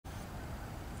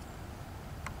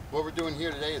What we're doing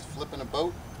here today is flipping a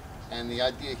boat, and the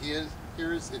idea here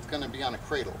is it's going to be on a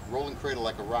cradle, rolling cradle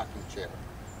like a rocking chair.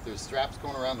 There's straps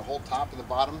going around the whole top and the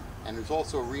bottom, and there's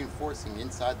also a reinforcing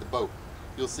inside the boat.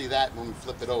 You'll see that when we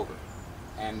flip it over.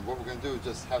 And what we're going to do is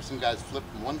just have some guys flip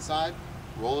from one side,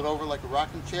 roll it over like a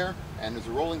rocking chair, and there's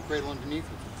a rolling cradle underneath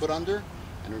which we put under,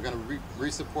 and we're going to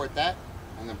re-support that,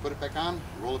 and then put it back on,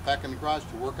 roll it back in the garage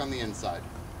to work on the inside.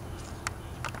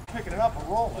 Picking it up and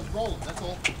rolling. Just roll it, that's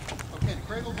all. Okay, the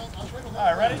cradle don't. All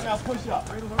right, ready? Now push up.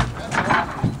 Cradle don't. That's all. All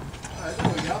right, there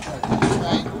we go.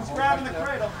 Right. Who's grabbing the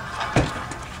cradle?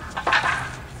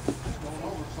 Going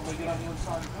over. Somebody get on the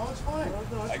inside. No, it's fine.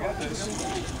 I got this.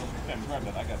 Yeah, grab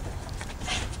that. I got this.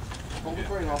 Hold the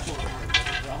cradle. I'll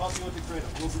help you with the cradle.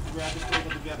 We'll grab the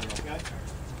cradle together, okay?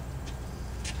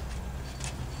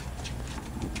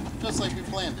 Just like we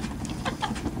planned it.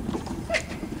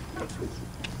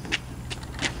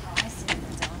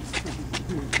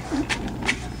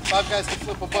 Five guys can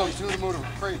flip a boat, 2 of them move a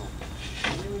cradle.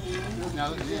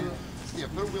 Now, yeah,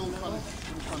 put a wheel in front of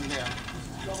there.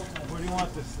 Where do you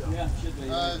want this stuff? Yeah,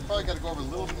 probably got to go over a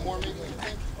little bit more, maybe, you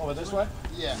think? Over this way?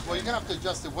 Yeah, well, you're going to have to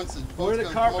adjust it once the boat's Where the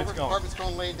carpet's going? Carpet's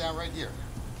going laying down right here.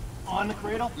 On the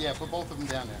cradle? Yeah, put both of them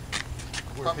down there.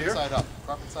 Carpet Carpet side up.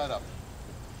 Carpet side up.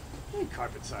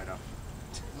 Carpet side up.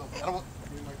 I don't want...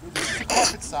 This is the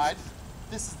carpet side.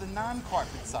 This is the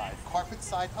non-carpet side. Carpet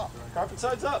side up. Carpet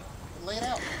side's up. Lay it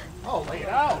out. Oh, lay it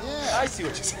out. Yeah. I see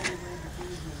what you're saying.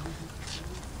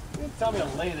 You didn't tell me to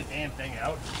lay the damn thing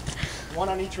out. One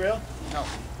on each rail? No,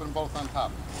 put them both on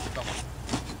top. Double.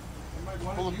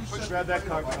 Grab that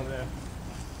carpet over there.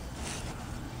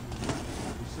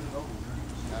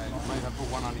 I might have to put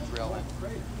one on each rail.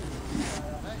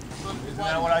 Isn't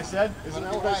that what I said? Isn't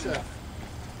that what I said?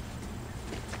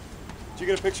 Did you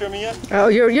get a picture of me yet? Oh,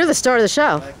 you're the star of the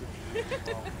show. It's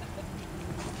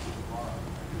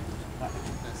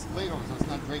laid over, so it's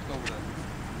not draped over the...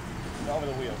 Over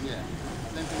the wheel. Yeah.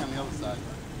 Same thing on the other side.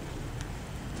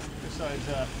 This side's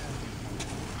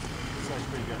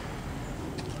pretty good.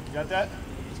 You got that?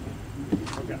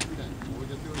 Okay. Okay. What we're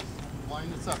just doing is line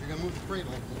this up. You're gonna move the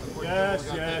cradle. Yes.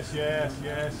 This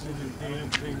is the damn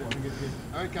thing that we get here.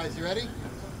 All right, guys, you ready?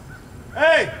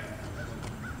 Hey!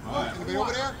 Anybody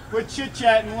over there? Quit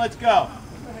chit-chatting, let's go.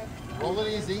 Roll it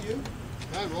easy.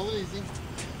 All right, roll it easy.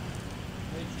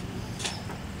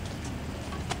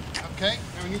 Okay,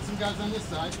 now we need some guys on this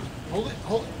side. Hold it.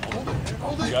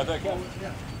 You got that, Kevin?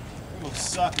 It will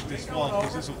suck if this falls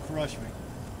because this will crush me.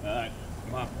 All right,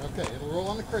 come on. Okay, it'll roll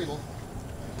on the cradle.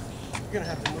 You're going to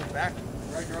have to move back.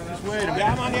 Just wait a minute.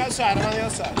 Yeah, I'm on the outside. Make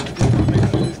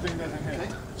sure this thing doesn't hit.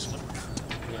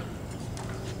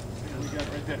 We got it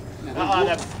right there.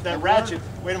 That ratchet,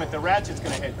 wait a minute, the ratchet's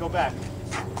going to hit. Go back.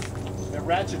 The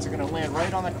ratchets are going to land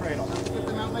right on the cradle. Get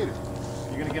them out later.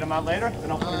 You're going to get them out later?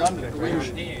 Then I'll put it under it.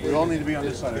 We all need to be on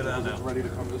this side. It's ready to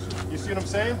come this way. You see what I'm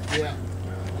saying? Yeah.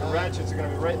 The ratchets are going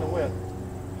to be right in the way.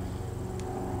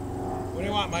 What do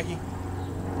you want, Mikey?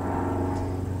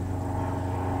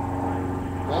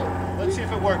 Well, Let's see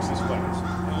if it works this way.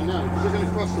 no, we're going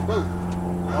to cross the boat.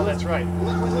 Oh, that's right.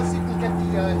 Let's see if we can get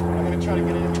the... I'm going to try to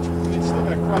get it in between. It's still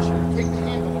going to crush it. Take the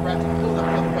handle of the ratchet and pull it up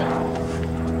the other way.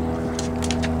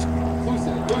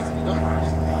 Loosen it. Don't...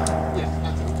 Yeah,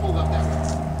 that's it. Pull it up that way.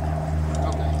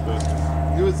 Okay.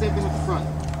 Do the same thing with the front.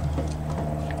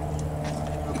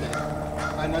 Okay.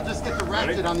 All right, now just get the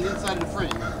ratchet on the inside of the frame.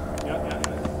 Yeah.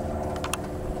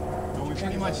 Are we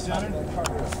pretty much centered?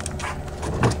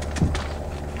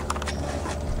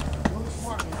 Move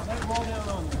smart, man. Let it roll down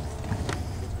on there.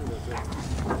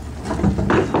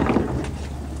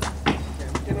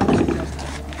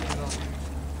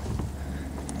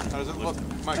 How does it look?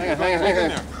 Mike, Hang on.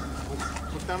 there.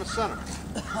 Look down the center.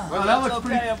 Well, that looks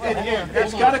pretty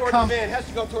It's got to come. It has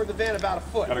to go toward the van about a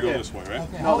foot. Gotta go this way, right?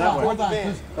 Okay, No, that way. hold on.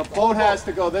 The boat has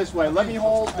to go this way. Let me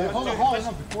hold. Hold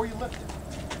on, before you lift it.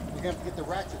 You're going to have to get the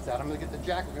ratchets out. I'm going to get the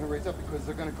jack. We're going to raise up because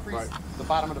they're going to crease the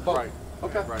bottom of the boat. Right.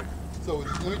 Okay. Right. So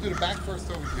let me do the back first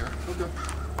over here. Okay.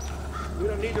 We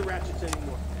don't need the ratchets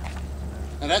anymore.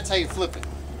 And that's how you flip it.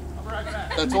 I'll be right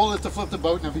back. That's all it is to flip the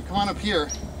boat. Now if you come on up here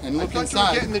and look I thought you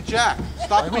were inside. getting the jack.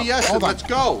 Stop Hold BSing. on. Let's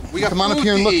go. We got Come on up food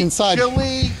here and to look eat. inside.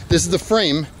 Chili. This is the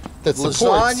frame that supports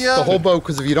Lasagna. the whole boat,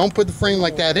 because if you don't put the frame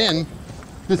like that in,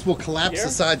 this will collapse the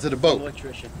sides of the boat.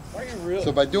 Electrician. Are you really?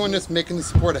 So by doing this, making the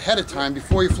support ahead of time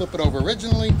before you flip it over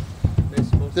originally,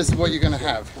 this is what you're going to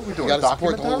have. we You doing, got to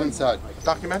support the whole documentary? inside.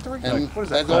 Documentary? And What is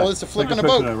that? that's all it is to flipping a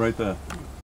boat. Right there.